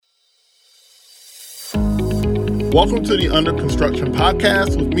Welcome to the Under Construction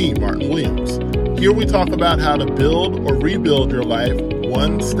Podcast with me, Martin Williams. Here we talk about how to build or rebuild your life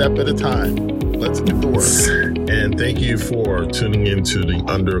one step at a time. Let's get to work. And thank you for tuning into the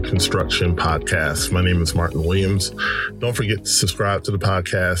Under Construction Podcast. My name is Martin Williams. Don't forget to subscribe to the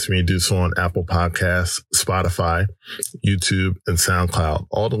podcast. You may do so on Apple Podcasts, Spotify, YouTube, and SoundCloud.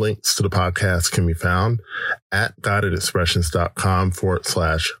 All the links to the podcast can be found at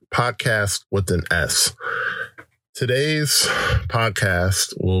guidedexpressions.com/podcast with an S. Today's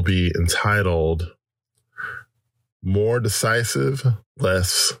podcast will be entitled More Decisive,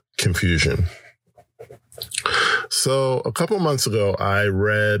 Less Confusion. So a couple months ago, I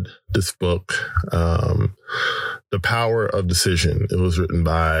read this book, The Power of Decision. It was written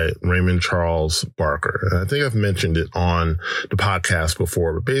by Raymond Charles Barker. And I think I've mentioned it on the podcast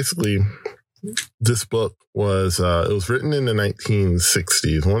before, but basically this book was, it was written in the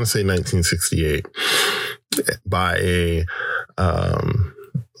 1960s. I want to say 1968 by a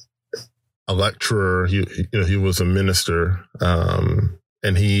lecturer. He was a minister,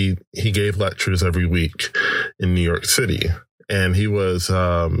 and he gave lectures every week in New York City. And he was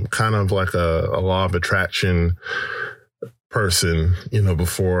kind of like a law of attraction person,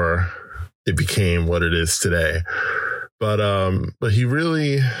 before it became what it is today. But he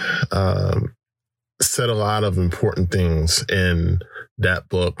really said a lot of important things in that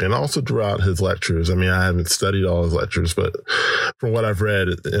book and also throughout his lectures. I mean, I haven't studied all his lectures, but from what I've read,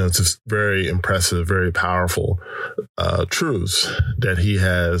 it's just very impressive, very powerful truths that he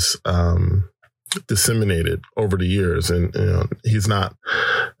has disseminated over the years. And he's not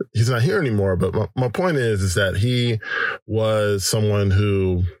here anymore. But my point is that he was someone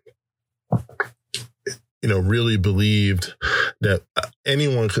who really believed that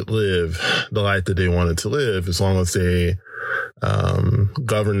anyone could live the life that they wanted to live as long as they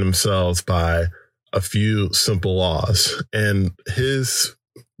govern themselves by a few simple laws. And his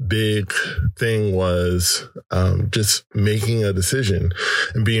big thing was just making a decision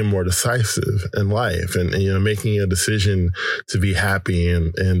and being more decisive in life, and making a decision to be happy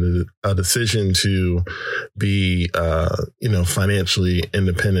and a decision to be financially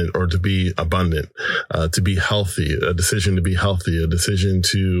independent or to be abundant, to be healthy, a decision to be healthy, a decision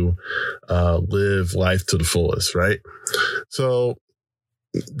to live life to the fullest, right? So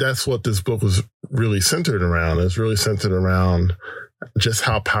that's what this book was really centered around. It's really centered around just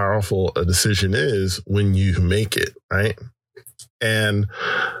how powerful a decision is when you make it, right? And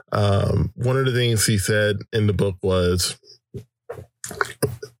one of the things he said in the book was,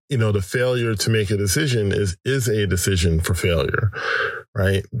 the failure to make a decision is a decision for failure,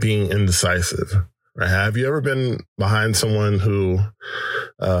 right? Being indecisive. Right? Have you ever been behind someone who,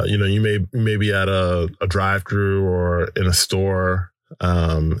 you may be at a drive-through or in a store,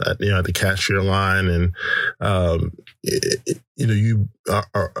 at the cashier line, and you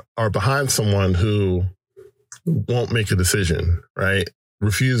are behind someone who won't make a decision, right?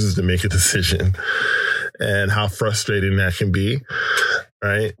 Refuses to make a decision, and how frustrating that can be,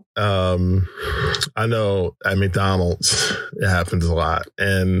 right? I know at McDonald's it happens a lot,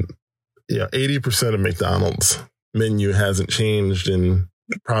 and 80% of McDonald's menu hasn't changed in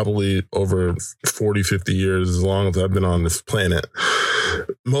probably over 40, 50 years, as long as I've been on this planet.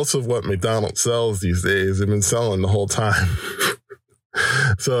 Most of what McDonald's sells these days, they've been selling the whole time.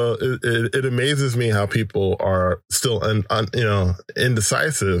 So it amazes me how people are still,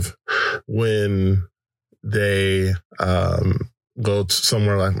 indecisive when they go to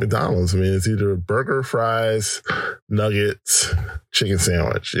somewhere like McDonald's. I mean, it's either burger, fries, nuggets, chicken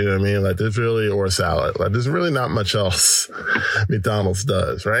sandwich. You know what I mean? Like there's really, or a salad. Like there's really not much else McDonald's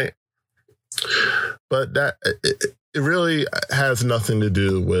does, right? But that it really has nothing to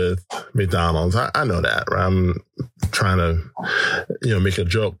do with McDonald's. I know that, right? I'm trying to, make a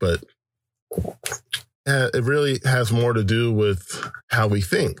joke, but it really has more to do with how we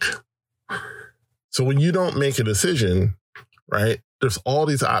think. So when you don't make a decision, right, there's all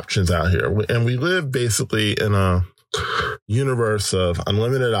these options out here. And we live basically in a universe of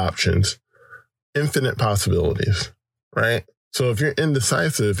unlimited options, infinite possibilities, right? So if you're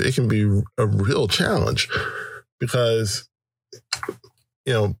indecisive, it can be a real challenge because,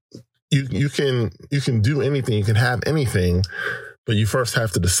 you can do anything, you can have anything, but you first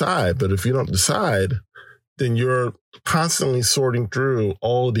have to decide. But if you don't decide, then you're constantly sorting through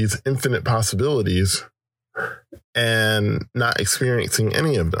all of these infinite possibilities and not experiencing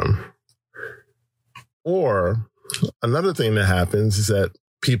any of them. Or another thing that happens is that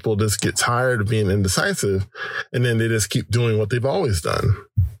people just get tired of being indecisive and then they just keep doing what they've always done.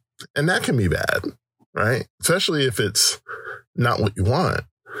 And that can be bad, right? Especially if it's not what you want,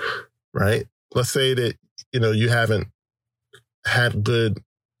 right? Let's say that you haven't had good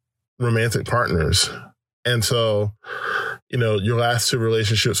romantic partners. And so, your last two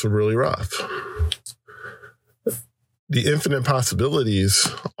relationships were really rough. The infinite possibilities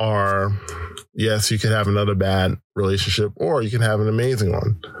are, yes, you can have another bad relationship or you can have an amazing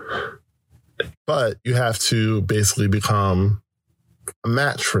one. But you have to basically become a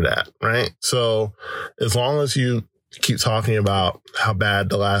match for that, right? So as long as you keep talking about how bad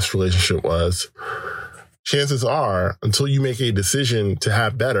the last relationship was, chances are, until you make a decision to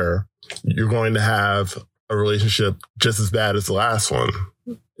have better, you're going to have a relationship just as bad as the last one,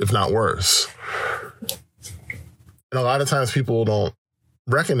 if not worse. And a lot of times people don't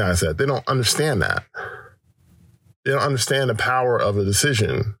recognize that. They don't understand that. They don't understand the power of a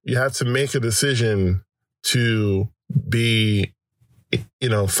decision. You have to make a decision to be,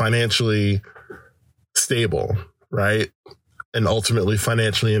 financially stable, right? And ultimately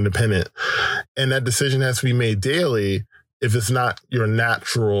financially independent. And that decision has to be made daily if it's not your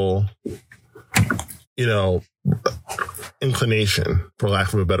natural, inclination, for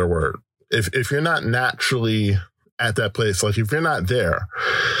lack of a better word. If you're not naturally at that place, like if you're not there,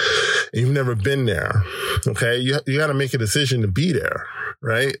 and you've never been there, okay, you got to make a decision to be there,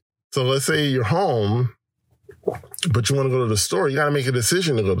 right? So let's say you're home, but you want to go to the store, you got to make a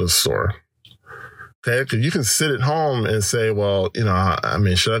decision to go to the store. Okay, because you can sit at home and say, well,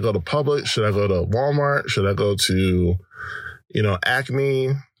 should I go to Publix? Should I go to Walmart? Should I go to,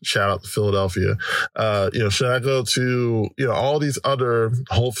 Acme? Shout out to Philadelphia. Should I go to, all these other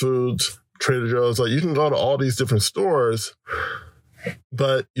Whole Foods, Trader Joe's? Like, you can go to all these different stores,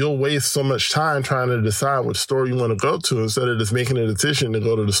 but you'll waste so much time trying to decide which store you want to go to instead of just making a decision to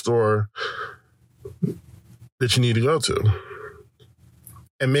go to the store that you need to go to.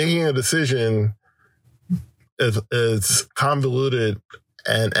 And making a decision as convoluted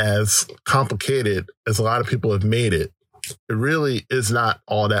and as complicated as a lot of people have made it, it really is not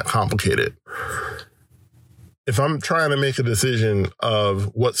all that complicated. If I'm trying to make a decision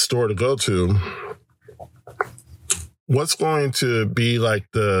of what store to go to, what's going to be like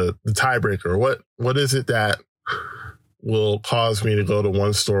the tiebreaker? What is it that will cause me to go to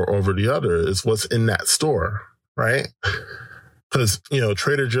one store over the other is what's in that store, right? Because,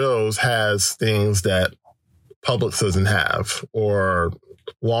 Trader Joe's has things that Publix doesn't have or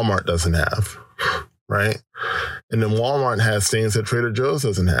Walmart doesn't have, right? And then Walmart has things that Trader Joe's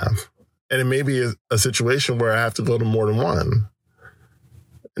doesn't have. And it may be a situation where I have to go to more than one.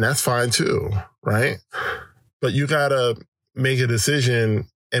 And that's fine too, right? But you got to make a decision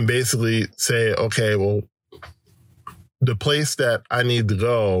and basically say, okay, well, the place that I need to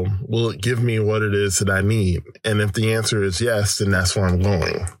go, will it give me what it is that I need? And if the answer is yes, then that's where I'm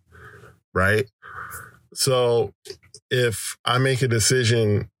going, right? So if I make a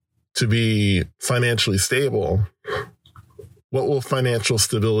decision to be financially stable, what will financial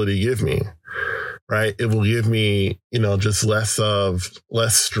stability give me, right? It will give me, just less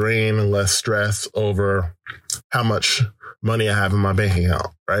strain and less stress over how much money I have in my bank account,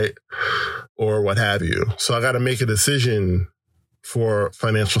 right? Or what have you. So I got to make a decision for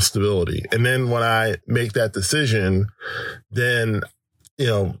financial stability. And then when I make that decision, then,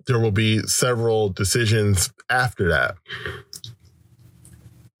 there will be several decisions after that,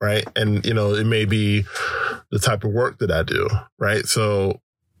 right? And, it may be the type of work that I do, right? So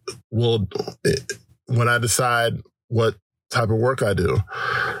when I decide what type of work I do,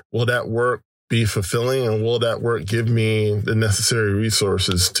 will that work be fulfilling, and will that work give me the necessary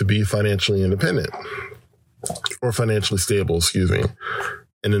resources to be financially independent or financially stable,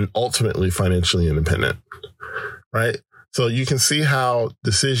 and then ultimately financially independent, right? So you can see how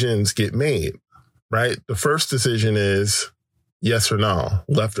decisions get made, right? The first decision is yes or no,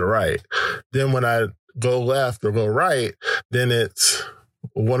 left or right. Then when I go left or go right, then it's,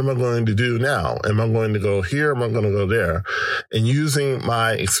 what am I going to do now? Am I going to go here? Am I going to go there? And using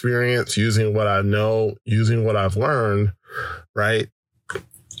my experience, using what I know, using what I've learned, right?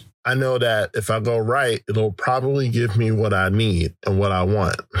 I know that if I go right, it'll probably give me what I need and what I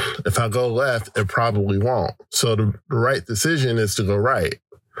want. If I go left, it probably won't. So the right decision is to go right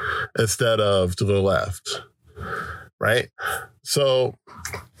instead of to go left, right? So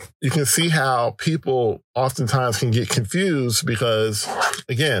you can see how people oftentimes can get confused because,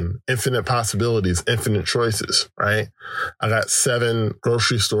 again, infinite possibilities, infinite choices, right? I got 7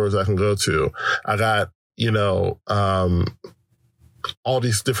 grocery stores I can go to. I got, all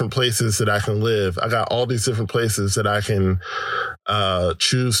these different places that I can live. I got all these different places that I can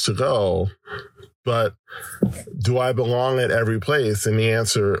choose to go. But do I belong at every place? And the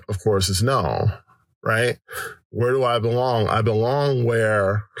answer, of course, is no, right? Where do I belong? I belong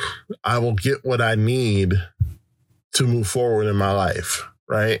where I will get what I need to move forward in my life,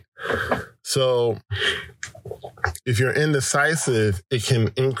 right? So if you're indecisive, it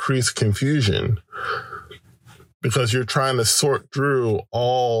can increase confusion because you're trying to sort through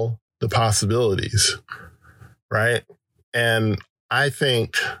all the possibilities, right? And I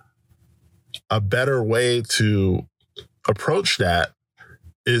think a better way to approach that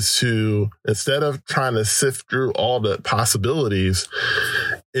is to, instead of trying to sift through all the possibilities,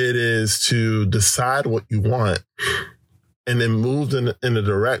 it is to decide what you want and then move in a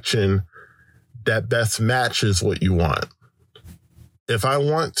direction that best matches what you want. If I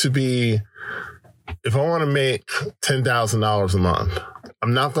want to make $10,000 a month,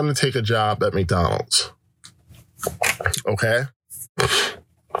 I'm not going to take a job at McDonald's. Okay?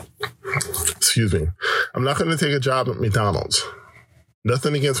 Excuse me. I'm not going to take a job at McDonald's.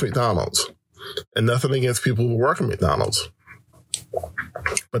 Nothing against McDonald's and nothing against people who work at McDonald's.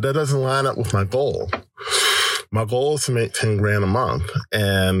 But that doesn't line up with my goal. My goal is to make 10 grand a month.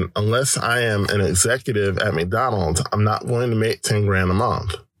 And unless I am an executive at McDonald's, I'm not going to make 10 grand a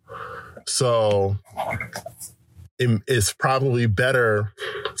month. So it's probably better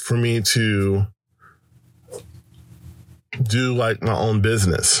for me to do like my own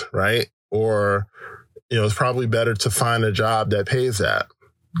business, right? Or, it's probably better to find a job that pays that.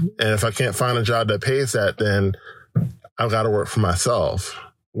 And if I can't find a job that pays that, then I've got to work for myself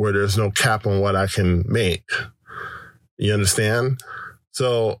where there's no cap on what I can make. You understand?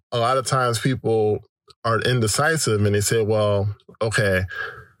 So a lot of times people are indecisive and they say, well, okay,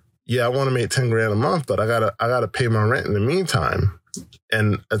 yeah, I want to make 10 grand a month, but I gotta pay my rent in the meantime.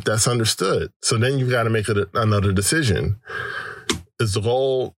 And that's understood. So then you've got to make another decision. Is the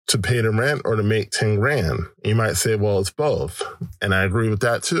goal to pay the rent or to make 10 grand? You might say, well, it's both. And I agree with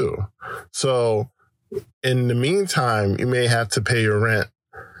that too. So in the meantime, you may have to pay your rent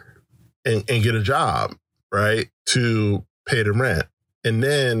and get a job, right? To pay the rent. And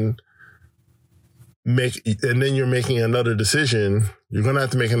then you're making another decision. You're going to have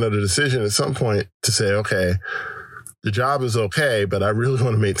to make another decision at some point to say, okay, the job is okay, but I really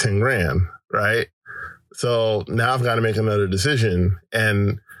want to make 10 grand, right? So now I've got to make another decision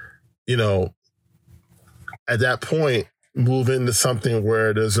and, at that point, move into something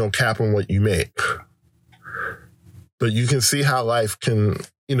where there's no cap on what you make. But you can see how life can,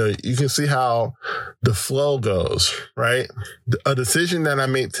 you can see how the flow goes, right? A decision that I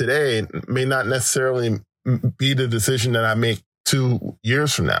make today may not necessarily be the decision that I make 2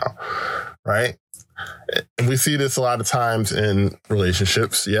 years from now, right? And we see this a lot of times in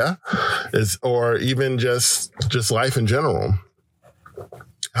relationships, yeah? Or even just life in general.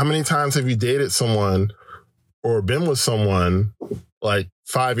 How many times have you dated someone or been with someone like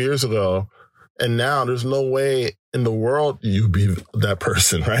 5 years ago, and now there's no way in the world you'd be that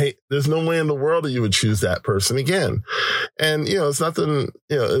person, right? There's no way in the world that you would choose that person again. And, it's nothing,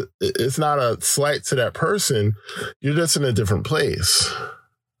 it's not a slight to that person. You're just in a different place,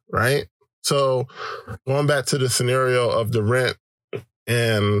 right? So going back to the scenario of the rent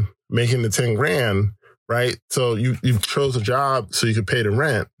and making the 10 grand, right? So you chose a job so you could pay the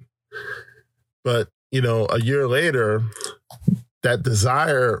rent. But, a year later, that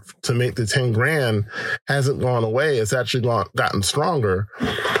desire to make the 10 grand hasn't gone away. It's actually gotten stronger.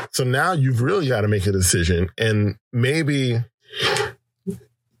 So now you've really got to make a decision. And maybe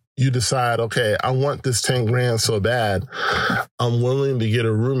you decide, okay, I want this 10 grand so bad. I'm willing to get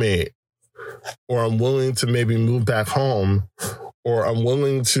a roommate, or I'm willing to maybe move back home, or I'm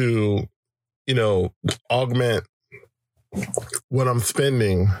willing to, augment what I'm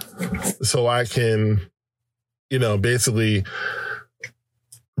spending so I can, basically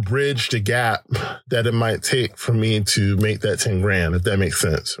bridge the gap that it might take for me to make that 10 grand, if that makes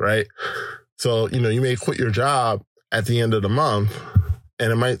sense, right? So, you may quit your job at the end of the month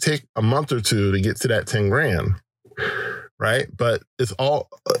and it might take a month or two to get to that 10 grand, right? But it's all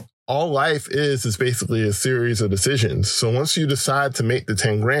life is basically a series of decisions. So once you decide to make the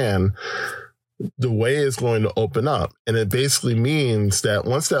 10 grand, the way is going to open up. And it basically means that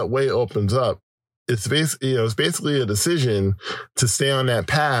once that way opens up, it's basically a decision to stay on that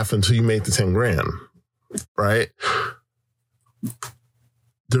path until you make the 10 grand, right?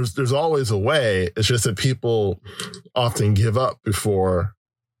 There's always a way. It's just that people often give up before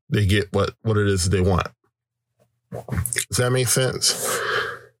they get what it is they want. Does that make sense?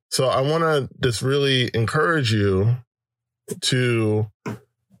 So I want to just really encourage you to,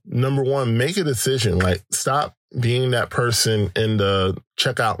 number one, make a decision. Like, stop being that person in the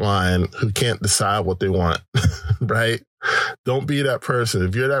checkout line who can't decide what they want, right? Don't be that person.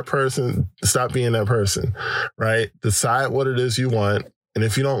 If you're that person, stop being that person, right? Decide what it is you want. And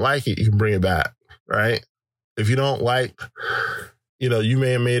if you don't like it, you can bring it back, right? If you don't like, you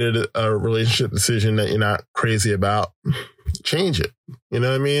may have made it a relationship decision that you're not crazy about, change it. You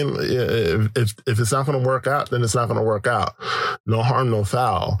know what I mean? If it's not going to work out, then it's not going to work out. No harm, no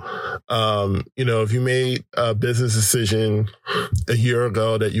foul. If you made a business decision a year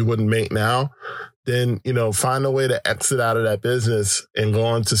ago that you wouldn't make now, then, find a way to exit out of that business and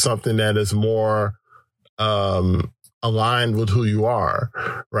go into something that is more aligned with who you are,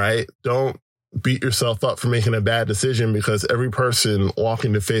 right? Don't beat yourself up for making a bad decision, because every person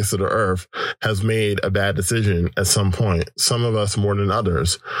walking the face of the earth has made a bad decision at some point. Some of us more than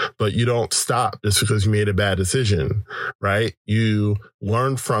others, but you don't stop just because you made a bad decision, right? You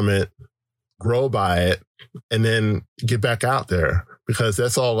learn from it, grow by it, and then get back out there, because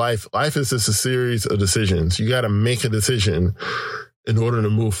that's all life. Life is just a series of decisions. You got to make a decision in order to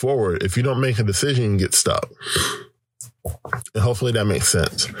move forward. If you don't make a decision, you get stuck. And hopefully that makes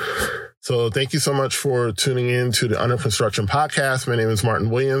sense. So thank you so much for tuning in to the Under Construction Podcast. My name is Martin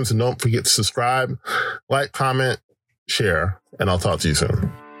Williams, and don't forget to subscribe, like, comment, share, and I'll talk to you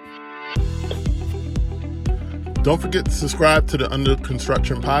soon. Don't forget to subscribe to the Under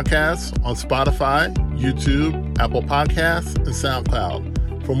Construction Podcast on Spotify, YouTube, Apple Podcasts, and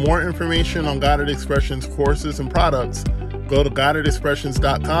SoundCloud. For more information on Guided Expressions courses and products, go to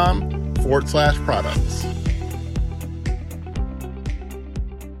guidedexpressions.com/products.